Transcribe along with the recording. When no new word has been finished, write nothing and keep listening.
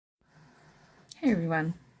Hey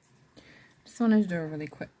everyone, just wanted to do a really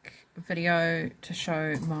quick video to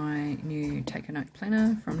show my new Take a Note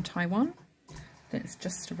planner from Taiwan that's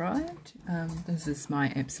just arrived. This is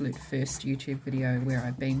my absolute first YouTube video where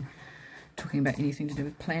I've been talking about anything to do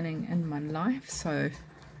with planning in my life, so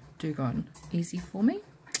do go on easy for me.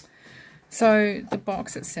 So the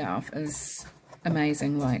box itself is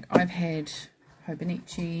amazing. Like, I've had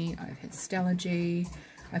Hobonichi, I've had Stellargy,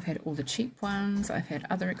 I've had all the cheap ones, I've had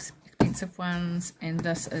other expensive ones, and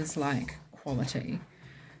this is like quality.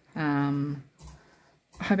 Hobonichi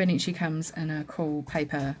comes in a cool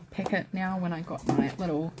paper packet now. When I got my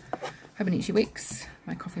little Hobonichi Weeks,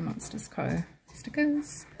 my Coffee Monsters Co.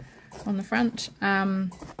 stickers on the front,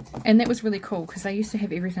 and that was really cool because they used to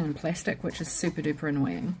have everything in plastic, which is super duper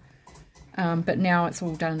annoying. But now it's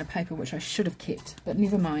all done in a paper, which I should have kept, but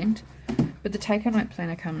never mind. But the Take a Note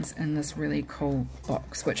planner comes in this really cool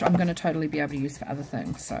box, which I'm going to totally be able to use for other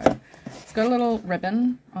things. So it's got a little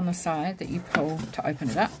ribbon on the side that you pull to open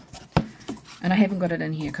it up. And I haven't got it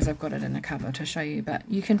in here because I've got it in a cover to show you, but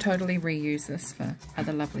you can totally reuse this for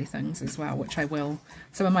other lovely things as well, which I will.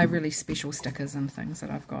 Some of my really special stickers and things that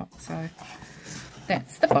I've got. So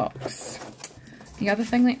that's the box. The other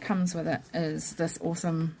thing that comes with it is this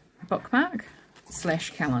awesome bookmark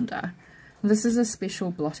 / calendar. This is a special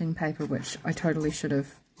blotting paper, which I totally should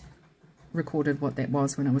have recorded what that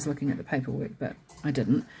was when I was looking at the paperwork, but I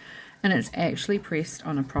didn't. And it's actually pressed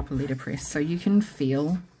on a proper letterpress, so you can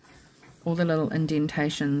feel all the little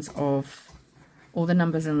indentations of all the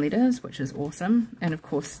numbers and letters, which is awesome. And of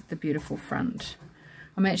course the beautiful front.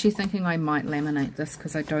 I'm actually thinking I might laminate this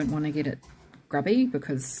because I don't want to get it grubby,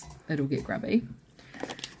 because it'll get grubby.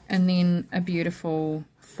 And then a beautiful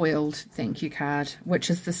foiled thank you card, which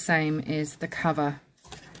is the same as the cover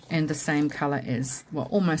and the same color as, well,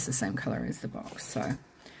 almost the same color as the box. So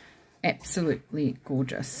absolutely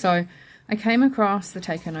gorgeous. So I came across the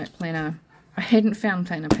Take a Note planner. I hadn't found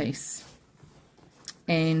Planner Peace,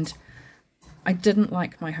 and I didn't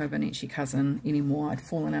like my Hobonichi cousin anymore. I'd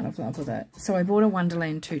fallen out of love with it. So I bought a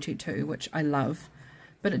Wonderland 222, which I love,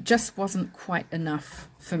 but it just wasn't quite enough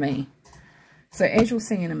for me. So as you'll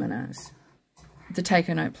see in a minute, the Take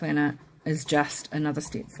a Note planner is just another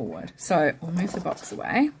step forward. So I'll move the box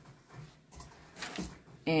away,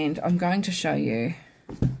 and I'm going to show you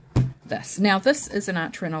this. Now this is an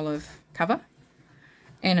Archer and Olive cover,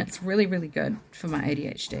 and it's really, really good for my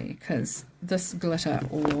ADHD because this glitter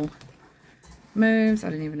all moves. I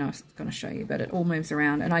don't even know if it's going to show you, but it all moves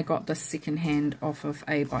around, and I got this second hand off of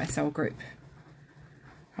a buy sell group.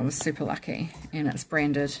 I was super lucky, and it's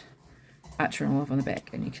branded Archer and Olive on the back,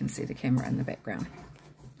 and you can see the camera in the background.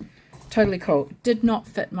 Totally cool. Did not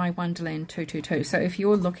fit my Wonderland 222. So if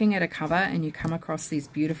you're looking at a cover and you come across these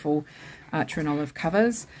beautiful Archer and Olive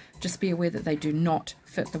covers, just be aware that they do not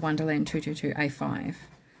fit the Wonderland 222 A5.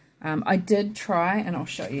 I did try, and I'll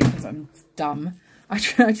show you because I'm dumb. I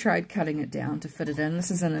tried cutting it down to fit it in. This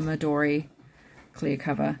is an Midori clear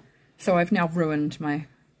cover. So I've now ruined my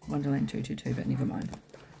Wonderland 222, but never mind.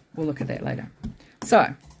 We'll look at that later.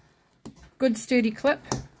 So good sturdy clip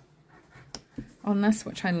on this,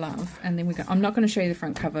 which I love. And then we go, I'm not going to show you the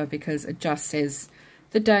front cover because it just says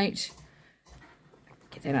the date,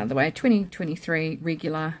 get that out of the way, 2023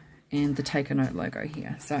 regular, and the Take a Note logo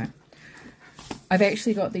here. So I've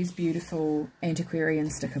actually got these beautiful antiquarian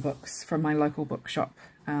sticker books from my local bookshop.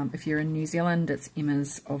 If you're in New Zealand, it's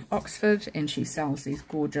Emma's of Oxford, and she sells these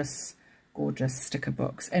gorgeous, gorgeous sticker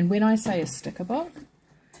books. And when I say a sticker book,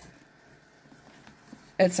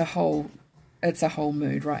 it's a whole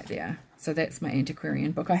mood right there. So that's my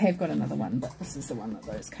antiquarian book. I have got another one, but this is the one that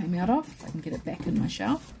those came out of. If I can get it back in my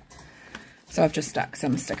shelf. So I've just stuck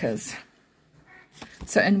some stickers.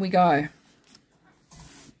 So in we go.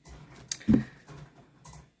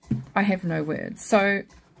 I have no words. So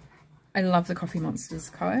I love the Coffee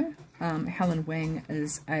Monsters Co. Helen Wang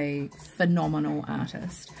is a phenomenal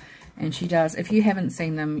artist. And she does, if you haven't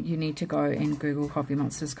seen them, you need to go and Google Coffee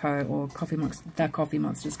Monsters Co. or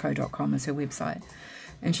thecoffeemonstersco.com is her website.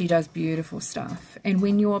 And she does beautiful stuff. And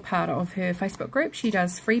when you're part of her Facebook group, she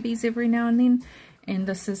does freebies every now and then. And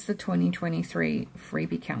this is the 2023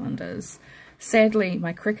 freebie calendars. Sadly,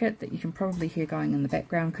 my Cricut that you can probably hear going in the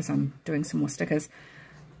background because I'm doing some more stickers,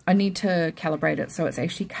 I need to calibrate it so it's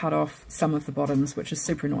actually cut off some of the bottoms, which is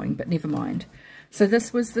super annoying, but never mind. So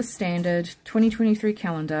this was the standard 2023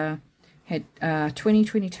 calendar, had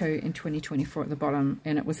 2022 and 2024 at the bottom,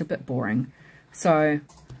 and it was a bit boring. So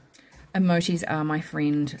emojis are my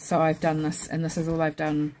friend. So I've done this, and this is all I've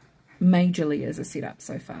done majorly as a setup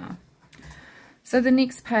so far. So the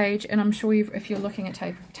next page, and I'm sure if you're looking at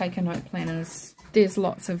Take a Note planners, there's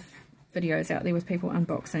lots of videos out there with people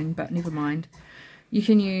unboxing, but never mind. You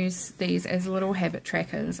can use these as little habit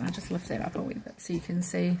trackers. I'll just lift that up a wee bit so you can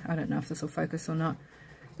see. I don't know if this will focus or not,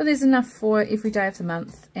 but there's enough for every day of the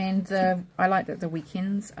month. And I like that the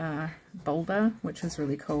weekends are bolder, which is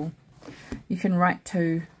really cool. You can write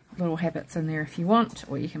 2 little habits in there if you want,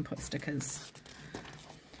 or you can put stickers.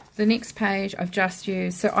 The next page I've just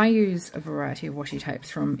used, so I use a variety of washi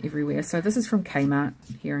tapes from everywhere. So this is from Kmart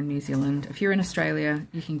here in New Zealand. If you're in Australia,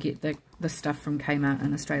 you can get the stuff from Kmart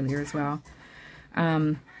in Australia as well.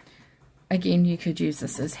 Again, you could use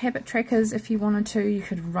this as habit trackers if you wanted to. You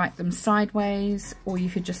could write them sideways, or you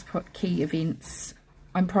could just put key events.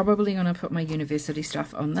 I'm probably going to put my university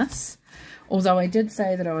stuff on this, although I did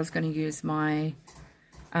say that I was going to use my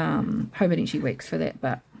Hobonichi weeks for that,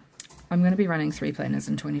 but I'm going to be running 3 planners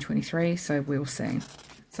in 2023, so we'll see.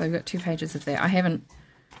 So I've got 2 pages of that. I haven't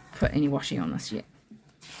put any washi on this yet.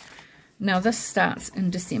 Now this starts in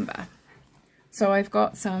December. So I've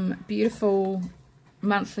got some beautiful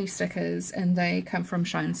monthly stickers, and they come from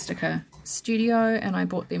Shine Sticker Studio, and I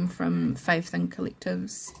bought them from Fave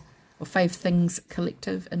Things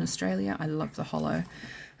Collective in Australia. I love the hollow.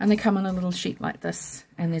 And they come on a little sheet like this,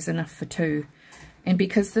 and there's enough for 2. And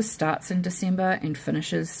because this starts in December and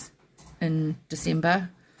finishes in December,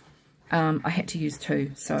 I had to use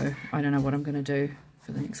 2, so I don't know what I'm going to do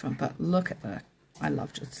for the next one. But look at I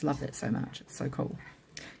just love that so much. It's so cool.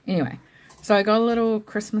 Anyway, so I got a little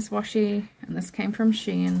Christmas washi, and this came from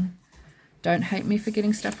Shein. Don't hate me for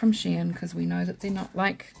getting stuff from Shein, because we know that they're not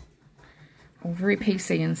like all very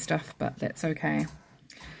PC and stuff, but that's okay.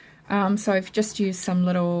 So I've just used some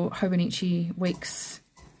little Hobonichi Weeks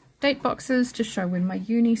date boxes to show when my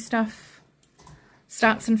uni stuff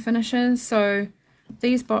starts and finishes. So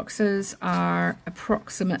these boxes are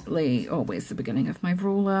approximately, oh, where's the beginning of my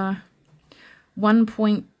ruler?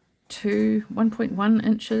 1.1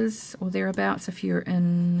 inches or thereabouts if you're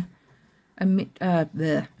in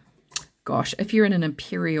if you're in an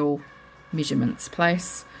imperial measurements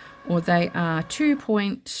place, or they are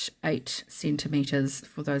 2.8 centimeters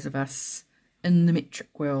for those of us in the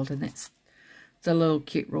metric world, and that's the little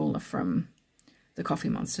cute ruler from the Coffee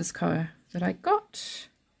Monsters Co. that I got.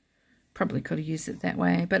 Probably could have used it that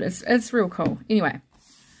way, but it's real cool. Anyway,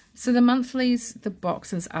 so the monthlies, the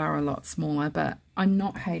boxes are a lot smaller, but I'm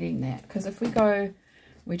not hating that, because if we go,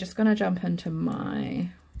 we're just going to jump into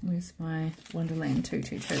where's my Wonderland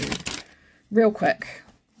 222 real quick.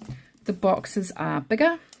 The boxes are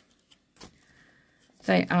bigger.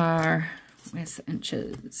 They are, where's the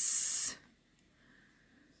inches?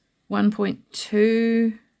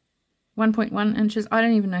 1.2, 1.1 inches. I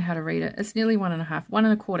don't even know how to read it. It's nearly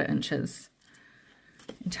 1.25 inches.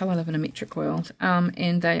 Until I live in a metric world.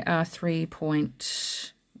 And they are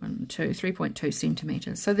 3.2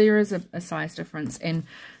 centimeters. So there is a size difference, and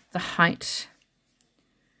the height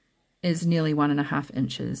is nearly 1.5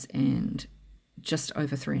 inches and just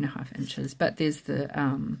over 3.5 inches. But there's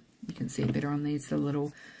the you can see it better on these, the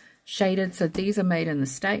little shaded. So these are made in the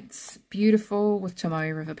States. Beautiful with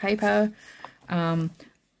Tomoe River paper.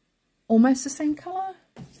 Almost the same color.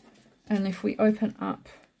 And if we open up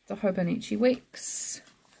the Hobonichi Weeks,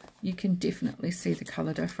 you can definitely see the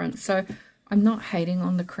color difference. So I'm not hating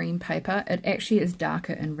on the cream paper. It actually is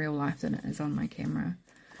darker in real life than it is on my camera.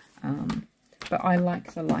 But I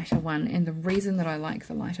like the lighter one, and the reason that I like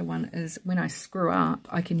the lighter one is when I screw up,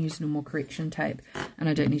 I can use normal correction tape, and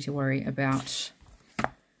I don't need to worry about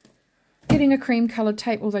getting a cream coloured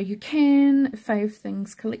tape, although you can. Fave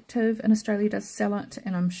Things Collective in Australia does sell it,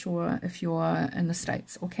 and I'm sure if you're in the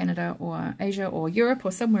States or Canada or Asia or Europe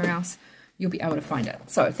or somewhere else, you'll be able to find it.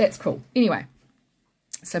 So that's cool. Anyway,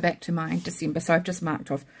 so back to my December. So I've just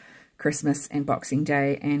marked off Christmas and Boxing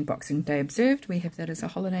Day and Boxing Day observed. We have that as a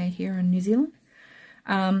holiday here in New Zealand.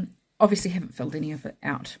 Obviously haven't filled any of it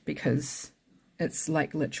out because it's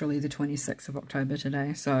like literally the 26th of October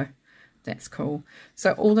today, so that's cool.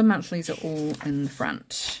 So all the monthlies are all in the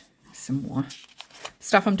front. Some more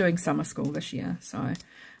stuff. I'm doing summer school this year, so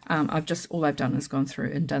all I've done is gone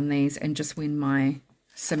through and done these, and just when my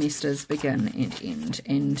semesters begin and end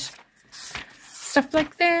and stuff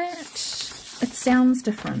like that. It sounds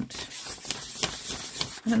different.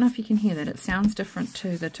 I don't know if you can hear that. It sounds different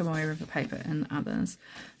to the Tomoe River paper and others.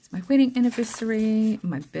 It's my wedding anniversary,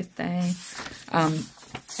 my birthday.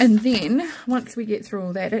 And then once we get through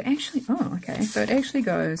all that, it actually, oh, okay. So it actually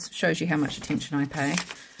shows you how much attention I pay.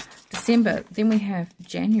 December, then we have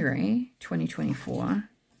January 2024,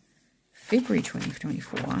 February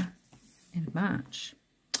 2024, and March.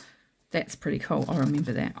 That's pretty cool. I'll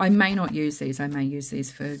remember that. I may not use these. I may use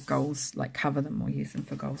these for goals, like cover them or use them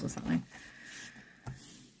for goals or something.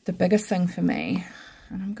 The biggest thing for me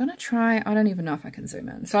And I'm going to try, I don't even know if I can zoom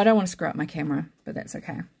in. So I don't want to screw up my camera, but that's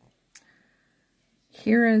okay.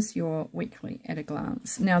 Here is your weekly at a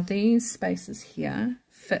glance. Now these spaces here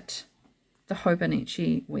fit the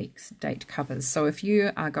Hobonichi Weeks date covers. So if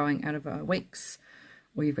you are going out of a Weeks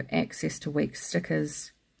or you've got access to Weeks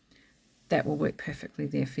stickers, that will work perfectly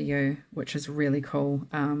there for you, which is really cool.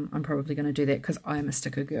 I'm probably going to do that because I'm a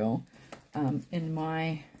sticker girl. In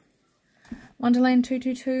my Wonderland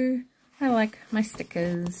 222, I like my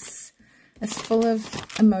stickers. It's full of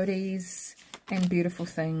emojis and beautiful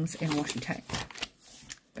things and washi tape.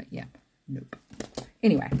 But yeah, nope.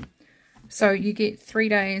 Anyway, so you get 3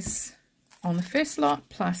 days on the first lot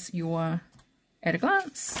plus your at a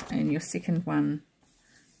glance, and your second one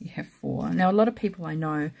you have 4. Now a lot of people I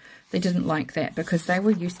know, they didn't like that because they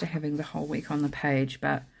were used to having the whole week on the page,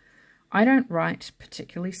 but I don't write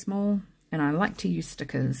particularly small and I like to use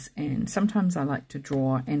stickers, and sometimes I like to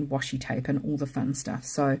draw and washi tape and all the fun stuff.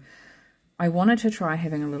 So I wanted to try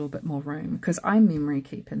having a little bit more room because I memory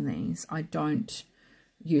keep in these. I don't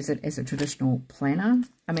use it as a traditional planner.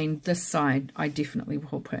 I mean, this side I definitely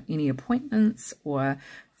will put any appointments or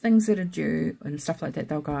things that are due and stuff like that.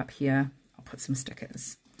 They'll go up here. I'll put some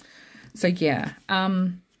stickers. So yeah,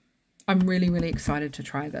 I'm really excited to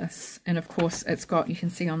try this. And of course it's got, you can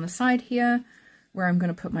see on the side here where I'm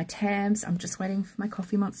going to put my tabs. I'm just waiting for my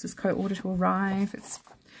Coffee Monsters Co order to arrive. It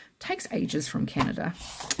takes ages from Canada,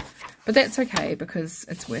 but that's okay because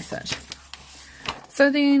it's worth it. So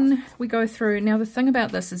then we go through. Now the thing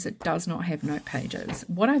about this is it does not have note pages.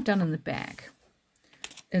 What I've done in the back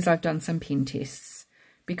is I've done some pen tests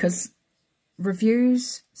because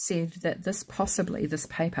reviews said that this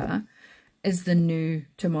paper is the new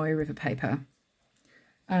Tomoe River paper.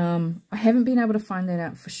 I haven't been able to find that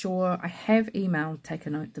out for sure. I have emailed Take a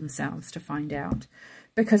Note themselves to find out,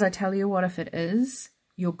 because I tell you what, if it is,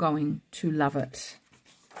 you're going to love it.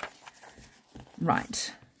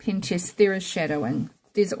 Right. Pen test, there is shadowing.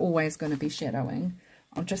 There's always going to be shadowing.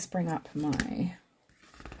 I'll just bring up my,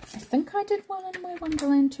 I think I did one in my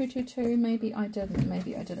Wonderland 222. Maybe I didn't.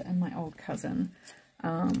 Maybe I did it in my old cousin.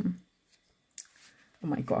 Oh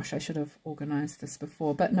my gosh, I should have organized this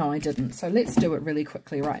before, but no, I didn't. So let's do it really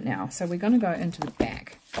quickly right now. So we're going to go into the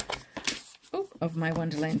back of my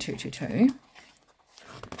Wonderland 222.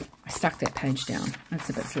 I stuck that page down. That's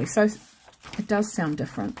a bit silly. So it does sound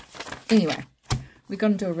different. Anyway. We're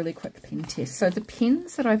going to do a really quick pen test. So the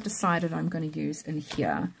pens that I've decided I'm going to use in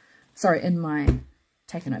here, sorry, in my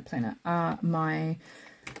Take a Note planner, are my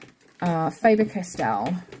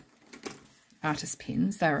Faber-Castell artist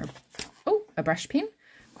pens. They're a brush pen,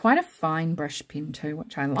 quite a fine brush pen too,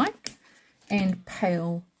 which I like, and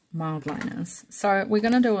pale mild liners. So we're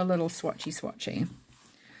going to do a little swatchy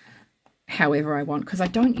however I want, because I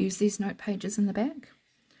don't use these note pages in the back.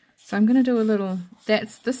 So I'm going to do a little,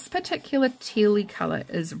 this particular tealy colour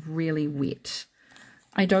is really wet.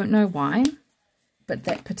 I don't know why, but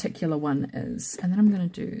that particular one is. And then I'm going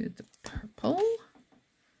to do the purple.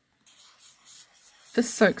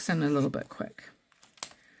 This soaks in a little bit quick.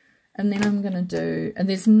 And then I'm going to do, and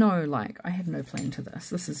there's no, like, I have no plan to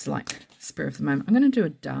this. This is like spur of the moment. I'm going to do a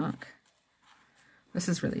dark. This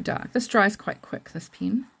is really dark. This dries quite quick, this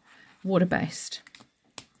pen. Water-based.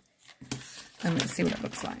 And let's see what it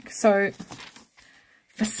looks like. So,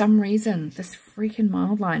 for some reason, this freaking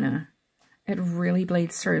mild liner, it really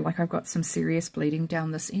bleeds through. Like, I've got some serious bleeding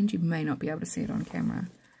down this end. You may not be able to see it on camera.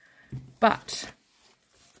 But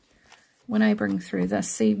when I bring through this,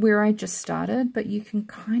 see where I just started, but you can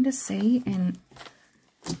kind of see, and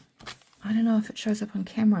I don't know if it shows up on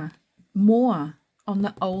camera, more on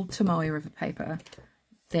the old Tomoe River paper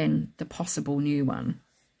than the possible new one.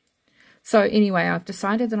 So anyway, I've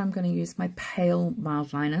decided that I'm going to use my pale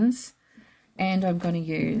mild liners, and I'm going to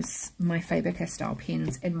use my Faber-Castell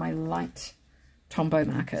pens and my light Tombow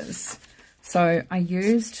markers. So I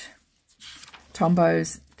used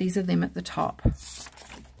Tombows. These are them at the top.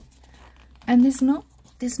 And there's not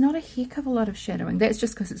a heck of a lot of shadowing. That's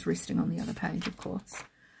just because it's resting on the other page, of course.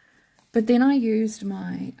 But then I used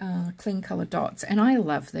my clean color dots, and I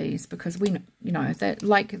love these because we, you know, that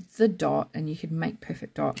like the dot, and you could make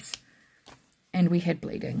perfect dots. And we had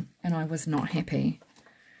bleeding, and I was not happy.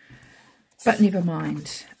 But never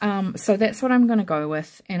mind. So that's what I'm going to go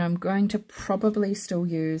with, and I'm going to probably still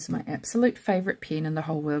use my absolute favourite pen in the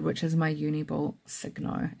whole world, which is my Uniball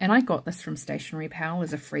Signo. And I got this from Stationery Pal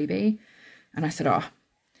as a freebie, and I said, oh,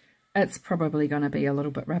 it's probably going to be a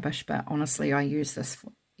little bit rubbish, but honestly, I use this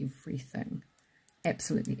for everything.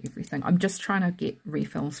 Absolutely everything. I'm just trying to get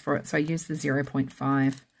refills for it, so I use the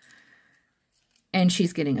 0.5, and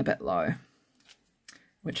she's getting a bit low.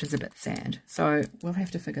 which is a bit sad. So we'll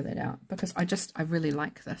have to figure that out because I really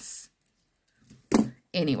like this.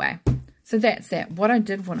 Anyway, so that's that. What I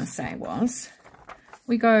did want to say was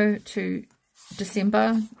we go to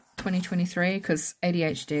December 2023 because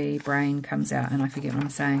ADHD brain comes out and I forget what I'm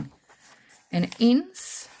saying. And it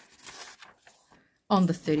ends on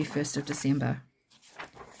the 31st of December.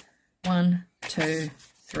 1, 2,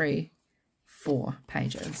 3, 4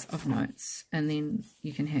 pages of notes. And then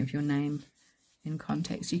you can have your name in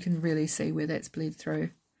context. You can really see where that's bled through.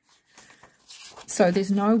 So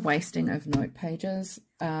there's no wasting of note pages.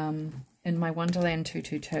 In my Wonderland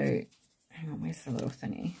 222, hang on, where's the little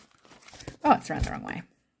thingy? Oh, it's around the wrong way.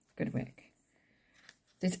 Good work.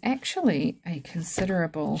 There's actually a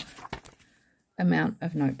considerable amount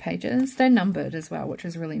of note pages. They're numbered as well, which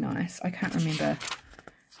is really nice. I can't remember.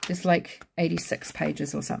 There's like 86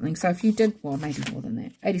 pages or something. So if you did, well, maybe more than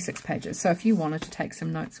that, 86 pages. So if you wanted to take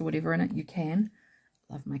some notes or whatever in it, you can.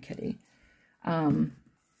 Love my kitty. I'm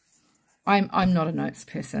not a notes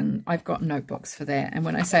person. I've got notebooks for that. And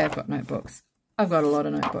when I say I've got notebooks, I've got a lot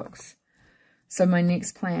of notebooks. So my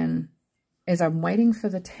next plan is I'm waiting for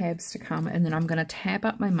the tabs to come, and then I'm going to tab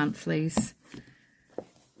up my monthlies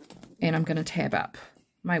and I'm going to tab up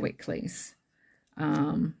my weeklies.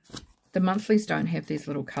 The monthlies don't have these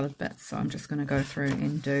little coloured bits, so I'm just going to go through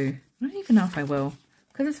and do, I don't even know if I will,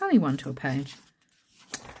 because it's only 1 to a page.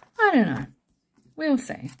 I don't know. We'll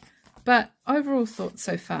see. But overall thoughts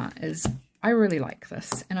so far is I really like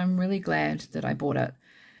this, and I'm really glad that I bought it.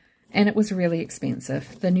 And it was really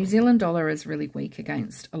expensive. The New Zealand dollar is really weak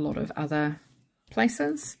against a lot of other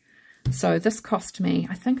places. So this cost me,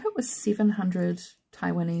 I think it was 700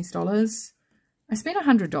 Taiwanese dollars. I spent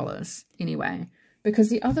 $100 anyway, because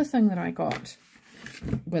the other thing that I got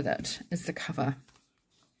with it is the cover.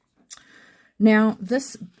 Now,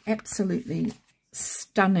 this absolutely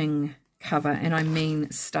stunning cover, and I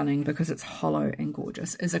mean stunning because it's hollow and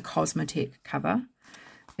gorgeous, is a Cosmotek cover.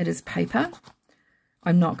 It is paper.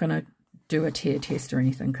 I'm not going to do a tear test or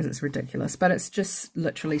anything because it's ridiculous, but it's just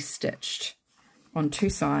literally stitched on 2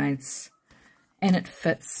 sides and it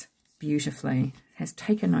fits beautifully. It has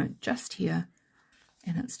Take a Note just here,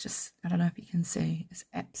 and it's just, I don't know if you can see, it's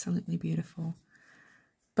absolutely beautiful.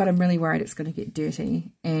 But I'm really worried it's going to get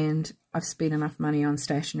dirty, and I've spent enough money on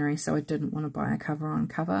stationery, so I didn't want to buy a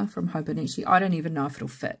cover-on-cover from Hobonichi. I don't even know if it'll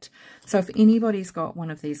fit. So if anybody's got one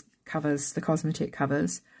of these covers, the Cosmotek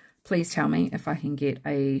covers, please tell me if I can get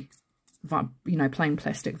a, you know, plain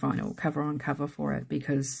plastic vinyl cover-on-cover for it,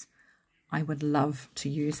 because I would love to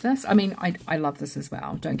use this. I mean, I love this as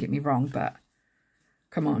well, don't get me wrong, but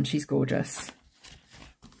come on, she's gorgeous.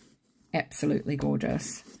 Absolutely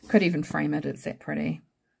gorgeous. Could even frame it, it's that pretty.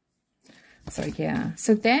 So yeah,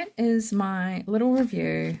 so that is my little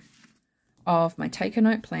review of my Take a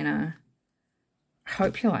Note planner. I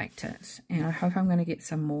hope you liked it, and I hope I'm going to get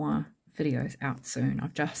some more videos out soon.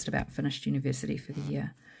 I've just about finished university for the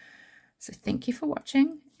year. So thank you for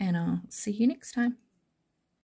watching, and I'll see you next time.